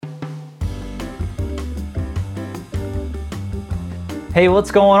Hey,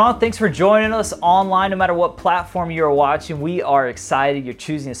 what's going on? Thanks for joining us online. No matter what platform you're watching, we are excited you're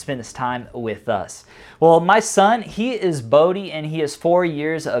choosing to spend this time with us. Well, my son, he is Bodie, and he is 4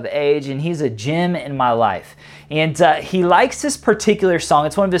 years of age, and he's a gem in my life. And he likes this particular song.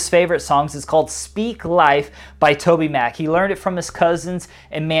 It's one of his favorite songs. It's called Speak Life by TobyMac. He learned it from his cousins,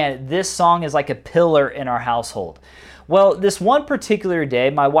 and man, this song is like a pillar in our household. Well, this one particular day,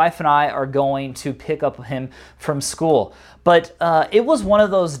 my wife and I are going to pick up him from school. But it was one of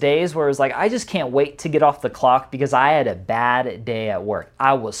those days where it was like, I just can't wait to get off the clock because I had a bad day at work.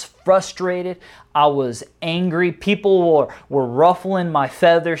 I was frustrated. I was angry. People were ruffling my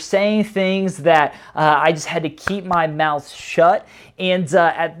feathers, saying things that I just had to keep my mouth shut. And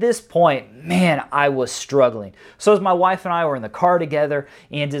at this point, man, I was struggling. So as my wife and I were in the car together,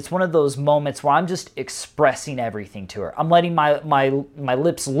 and it's one of those moments where I'm just expressing everything to her. I'm letting my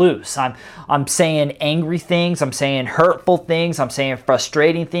lips loose. I'm saying angry things. I'm saying hurtful things. I'm saying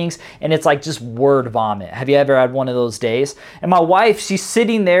frustrating things. And it's like just word vomit. Have you ever had one of those days? And my wife, she's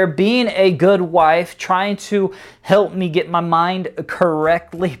sitting there being a good wife, trying to help me get my mind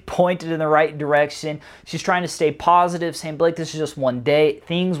correctly pointed in the right direction. She's trying to stay positive, saying, Blake, this is just one day.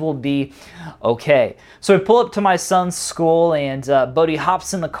 Things will be okay. So we pull up to my son's school, and Bodie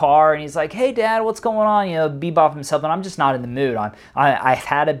hops in the car, and he's like, hey, Dad, what's going on? You know, bebop himself, and I'm just not in the mood. I've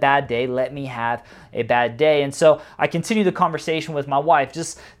had a bad day. Let me have a bad day. And so I continue the conversation with my wife,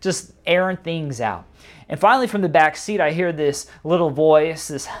 just airing things out. And finally, from the back seat, I hear this little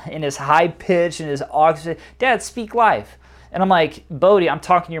voice, in his high pitch and his oxygen, Dad, speak life. And I'm like, Bodie, I'm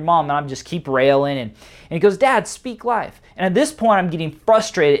talking to your mom, and I'm just keep railing. And he goes, Dad, speak life. And at this point, I'm getting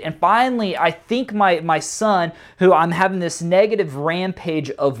frustrated. And finally, I think my son, who I'm having this negative rampage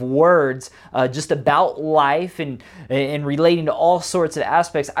of words just about life and relating to all sorts of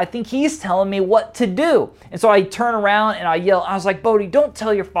aspects, I think he's telling me what to do. And so I turn around and I yell. I was like, Bodie, don't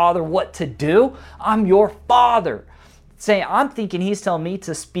tell your father what to do. I'm your father. Saying, I'm thinking he's telling me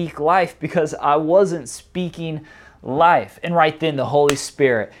to speak life because I wasn't speaking life. And right then the Holy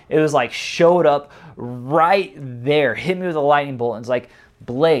Spirit, it was like showed up right there, hit me with a lightning bolt, and it's like,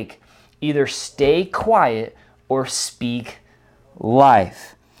 Blake, either stay quiet or speak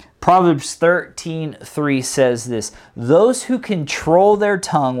life. Proverbs 13:3 says this, those who control their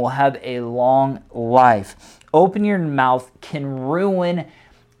tongue will have a long life. Open your mouth can ruin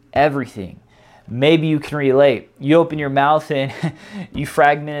everything. Maybe you can relate. You open your mouth and you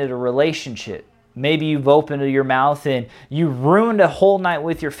fragmented a relationship. Maybe you've opened your mouth and you ruined a whole night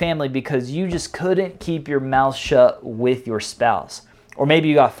with your family because you just couldn't keep your mouth shut with your spouse. Or maybe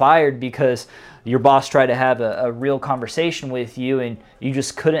you got fired because your boss tried to have a real conversation with you and you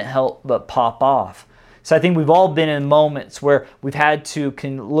just couldn't help but pop off. So I think we've all been in moments where we've had to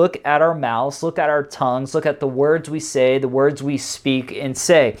look at our mouths, look at our tongues, look at the words we say, the words we speak, and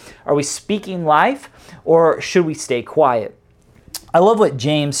say, are we speaking life or should we stay quiet? I love what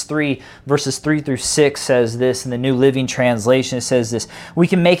James 3 verses 3 through 6 says this in the New Living Translation. It says this, we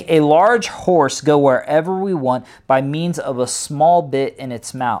can make a large horse go wherever we want by means of a small bit in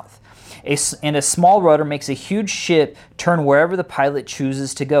its mouth. And a small rudder makes a huge ship turn wherever the pilot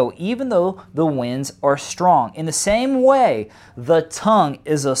chooses to go, even though the winds are strong. In the same way, the tongue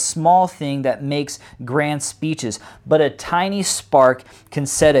is a small thing that makes grand speeches, but a tiny spark can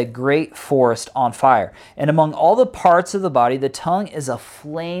set a great forest on fire. And among all the parts of the body, the tongue is a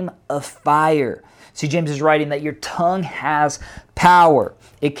flame of fire. See, James is writing that your tongue has power.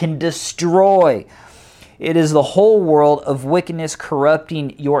 It can destroy. It is the whole world of wickedness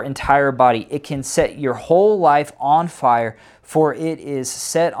corrupting your entire body. It can set your whole life on fire, for it is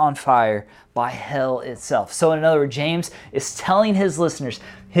set on fire by hell itself. So in other words, James is telling his listeners,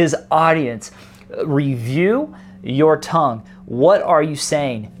 his audience, review your tongue. What are you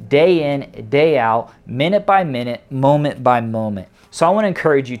saying day in, day out, minute by minute, moment by moment? So I want to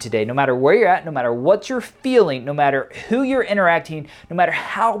encourage you today, no matter where you're at, no matter what you're feeling, no matter who you're interacting, no matter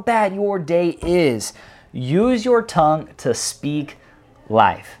how bad your day is, use your tongue to speak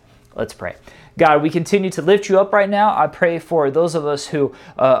life. Let's pray. God, we continue to lift you up right now. I pray for those of us who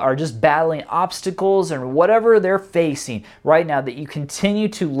are just battling obstacles and whatever they're facing right now, that you continue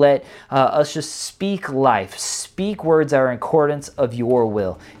to let us just speak life, speak words that are in accordance of your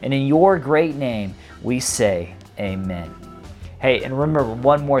will. And in your great name, we say amen. Hey, and remember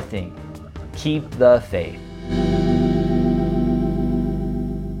one more thing. Keep the faith.